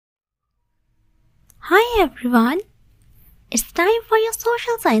Hi everyone, it's time for your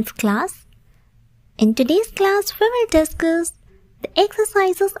social science class. In today's class, we will discuss the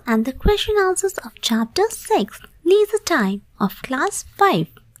exercises and the question answers of Chapter 6, Leisure Time of Class 5.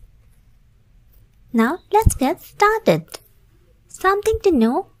 Now let's get started. Something to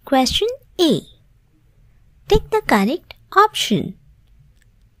know, question A. Take the correct option.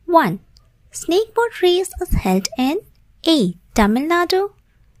 1. Snakeboard race is held in A. Tamil Nadu,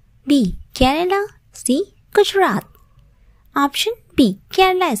 B. Kerala, C. Gujarat. Option B.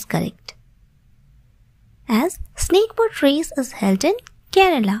 Kerala is correct, as snakeboard race is held in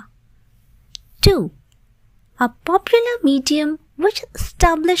Kerala. 2. A popular medium which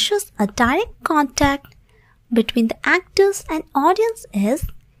establishes a direct contact between the actors and audience is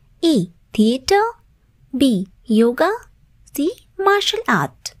A. Theatre, B. Yoga, C. Martial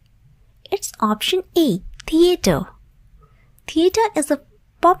art. It's option A. Theatre. Theatre is a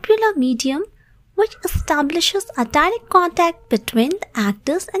popular medium which establishes a direct contact between the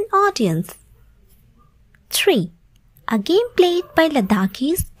actors and audience. 3. A game played by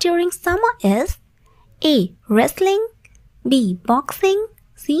Ladakhis during summer is A. Wrestling, B. Boxing,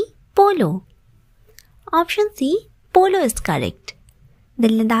 C. Polo. Option C. Polo is correct. The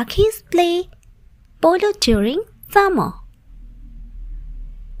Ladakhis play polo during summer.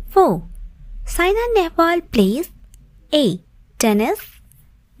 4. Saina Nehwal plays A. Tennis,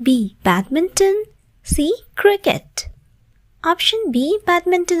 B. Badminton, C. Cricket. Option B.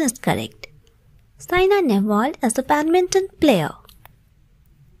 Badminton is correct. Saina Nehwal is a badminton player.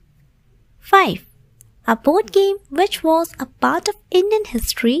 5. A board game which was a part of Indian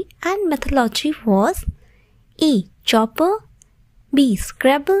history and mythology was A. Chopper, B.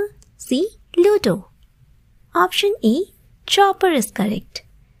 Scrabble, C. Ludo. Option A. Chopper is correct.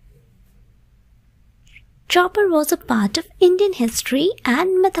 Chopper was a part of Indian history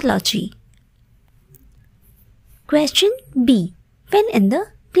and mythology. Question B. Fill in the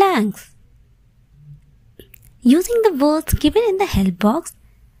blanks. Using the words given in the help box,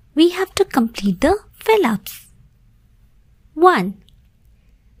 we have to complete the fill-ups. 1.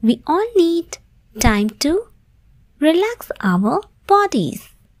 We all need time to relax our bodies.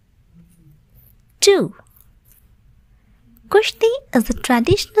 2. Kushti is a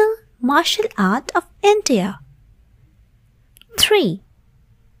traditional martial art of India. 3.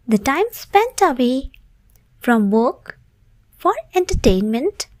 The time spent away from work for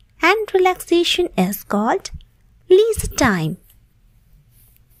entertainment and relaxation is called leisure time.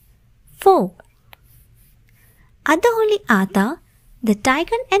 4. Adaholi Ata, the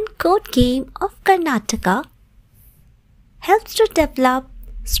tiger and goat game of Karnataka, helps to develop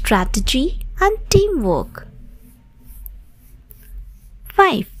strategy and teamwork.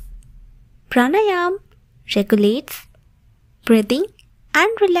 5. Pranayam regulates breathing and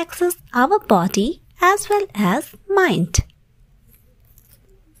relaxes our body as well as mind.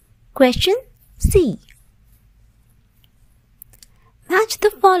 Question C. Match the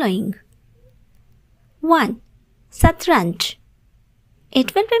following. 1. Satranj.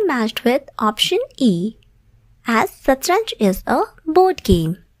 It will be matched with option E, as Satranj is a board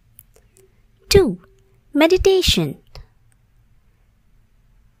game. 2. Meditation.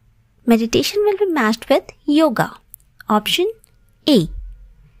 Meditation will be matched with yoga. Option A,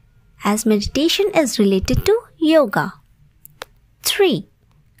 as meditation is related to yoga. 3.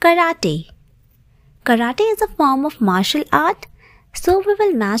 Karate. Karate is a form of martial art, so we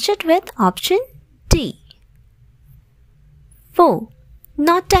will match it with option D. 4.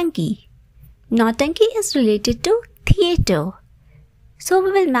 Nautanki. Nautanki is related to theatre, so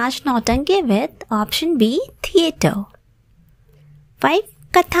we will match Nautanki with option B, theatre. 5.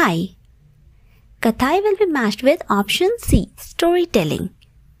 Kathai. Kathai will be matched with option C, storytelling.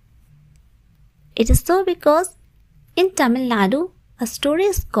 It is so because in Tamil Nadu, a story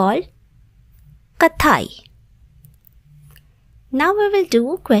is called Kathai. Now we will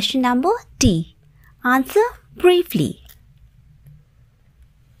do question number D. Answer briefly.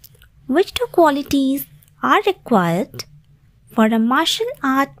 Which two qualities are required for a martial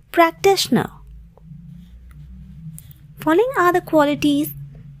art practitioner? Following are the qualities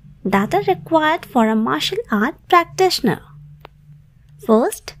that are required for a martial art practitioner.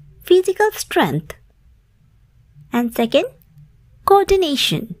 First, physical strength, and second,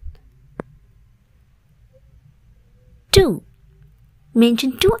 coordination. 2.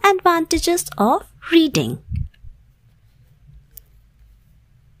 Mention 2 advantages of reading.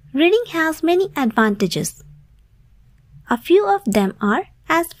 Reading has many advantages. A few of them are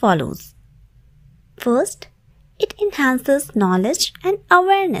as follows. First, it enhances knowledge and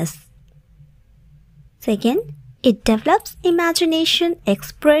awareness. Second, It develops imagination,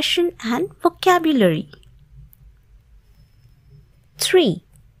 expression, and vocabulary. 3.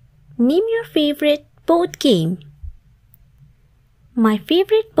 Name your favorite board game. My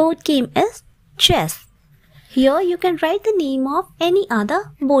favorite board game is chess. Here you can write the name of any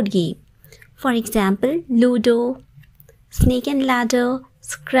other board game. For example, Ludo, Snake and Ladder,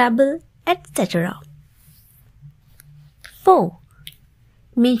 Scrabble, etc. 4.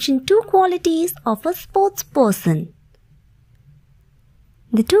 Mention 2 qualities of a sports person.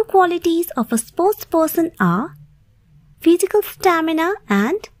 The 2 qualities of a sports person are physical stamina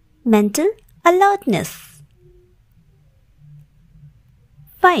and mental alertness.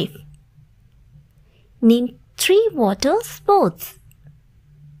 5. Name 3 water sports.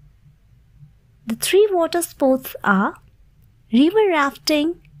 The 3 water sports are river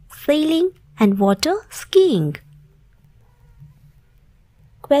rafting, sailing, and water skiing.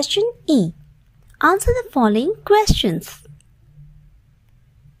 Question E. Answer the following questions.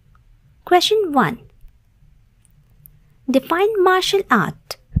 Question 1. Define martial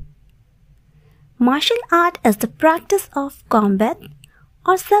art. Martial art is the practice of combat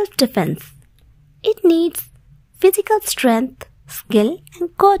or self-defense. It needs physical strength, skill,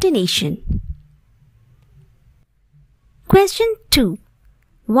 and coordination. Question 2.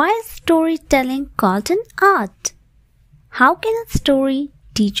 Why is storytelling called an art? How can a story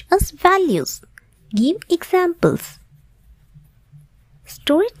teach us values? Give examples.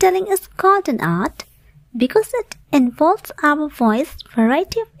 Storytelling is called an art because it involves our voice,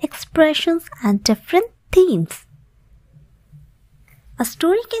 variety of expressions, and different themes. A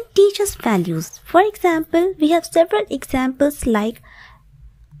story can teach us values. For example, we have several examples like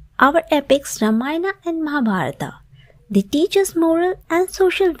our epics Ramayana and Mahabharata. They teach us moral and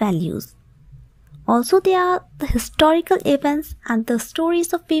social values. Also, there are the historical events and the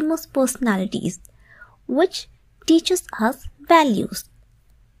stories of famous personalities, which teaches us values.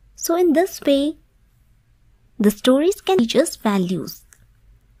 So in this way, the stories can teach us values.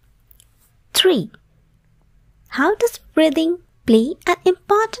 3. How does breathing play an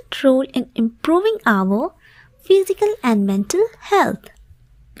important role in improving our physical and mental health?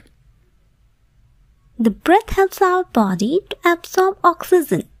 The breath helps our body to absorb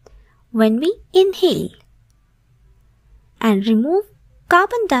oxygen when we inhale and remove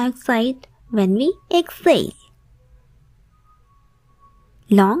carbon dioxide when we exhale.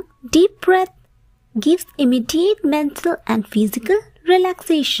 Long, deep breath gives immediate mental and physical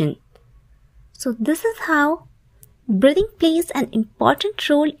relaxation. So this is how breathing plays an important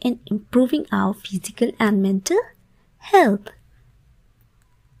role in improving our physical and mental health.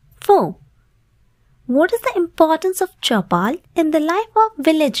 4. What is the importance of Chopal in the life of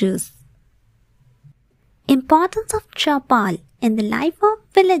villagers? Importance of Chopal in the life of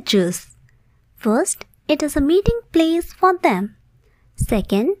villagers. First, it is a meeting place for them.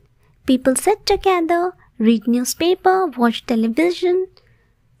 Second, people sit together, read newspaper, watch television,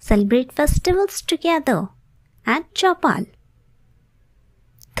 celebrate festivals together at Chopal.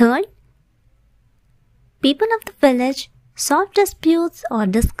 Third, people of the village solve disputes or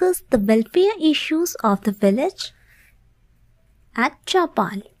discuss the welfare issues of the village at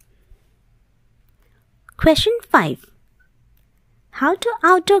Chopal. Question 5. How do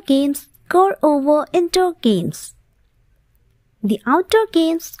outdoor games score over indoor games? The outdoor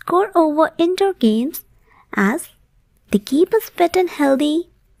games score over indoor games as they keep us fit and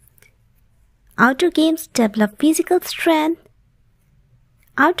healthy. Outdoor games develop physical strength.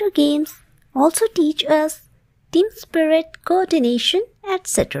 Outdoor games also teach us team spirit, coordination,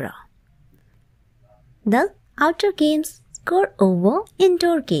 etc. The outdoor games score over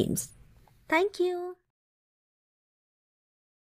indoor games. Thank you.